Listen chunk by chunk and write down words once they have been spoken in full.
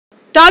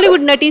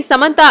Tollywood ನಟಿ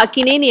ಸಮಂತಾ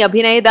ಅಕ್ಕಿನೇನಿ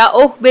ಅಭಿನಯದ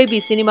ಓಹ್ baby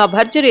cinema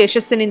ಭರ್ಜರಿ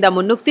ಯಶಸ್ಸಿನಿಂದ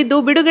ಮುನ್ನುಗ್ತಿದ್ದು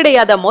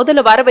ಬಿಡುಗಡೆಯಾದ ಮೊದಲ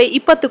ವಾರವೇ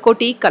 20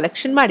 ಕೋಟಿ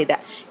ಕಲೆಕ್ಷನ್ ಮಾಡಿದೆ.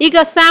 ಈಗ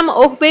ಸ್ಯಾಮ್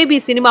ಓಹ್ ಬೇಬಿ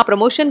ಸಿನಿಮಾ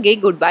ಪ್ರಮೋಷನ್ಗೆ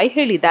ಗುಡ್ ಬೈ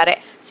ಹೇಳಿದ್ದಾರೆ.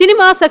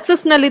 ಸಿನಿಮಾ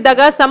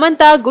ಸಕ್ಸಸ್ನಲ್ಲಿದ್ದಾಗ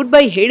ಸಮಂತಾ ಗುಡ್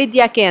ಬೈ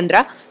ಹೇಳಿದ್ಯಾಕೆ ಅಂದ್ರ,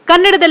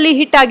 ಕನ್ನಡದಲ್ಲಿ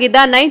ಹಿಟ್ ಆಗಿದ್ದ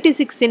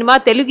 96 ಸಿನಿಮಾ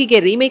ತೆಲುಗಿಗೆ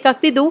ರೀಮೇಕ್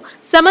ಆಗ್ತಿದ್ದು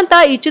ಸಮಂತಾ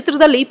ಈ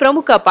ಚಿತ್ರದಲ್ಲಿ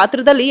ಪ್ರಮುಖ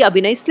ಪಾತ್ರದಲ್ಲಿ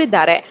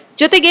ಅಭಿನಯಿಸಲಿದ್ದಾರೆ.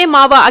 ಜೊತೆಗೆ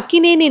ಮಾವ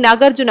ಅಕ್ಕಿನೇನಿ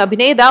ನಾಗಾರ್ಜುನ್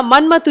ಅಭಿನಯದ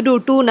ಮನ್ಮಥುಡು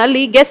 2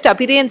 ನಲ್ಲಿ ಗೆಸ್ಟ್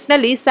ಅಪಿರಿಯನ್ಸ್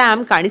ನಲ್ಲಿ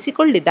ಸ್ಯಾಮ್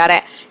ಕಾಣಿಸಿಕೊಳ್ಳಲಿದ್ದಾರೆ.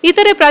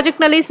 ಇತರೆ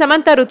ಪ್ರಾಜೆಕ್ಟ್ ನಲ್ಲಿ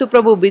ಸಮಂತಾ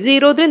ಋತುಪ್ರಭು ಬ್ಯುಸಿ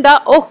ಇರೋದ್ರಿಂದ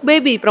ಓಹ್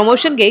ಬೇಬಿ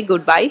ಪ್ರಮೋಷನ್ಗೆ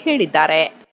ಗುಡ್ ಬೈ ಹೇಳಿದ್ದಾರೆ.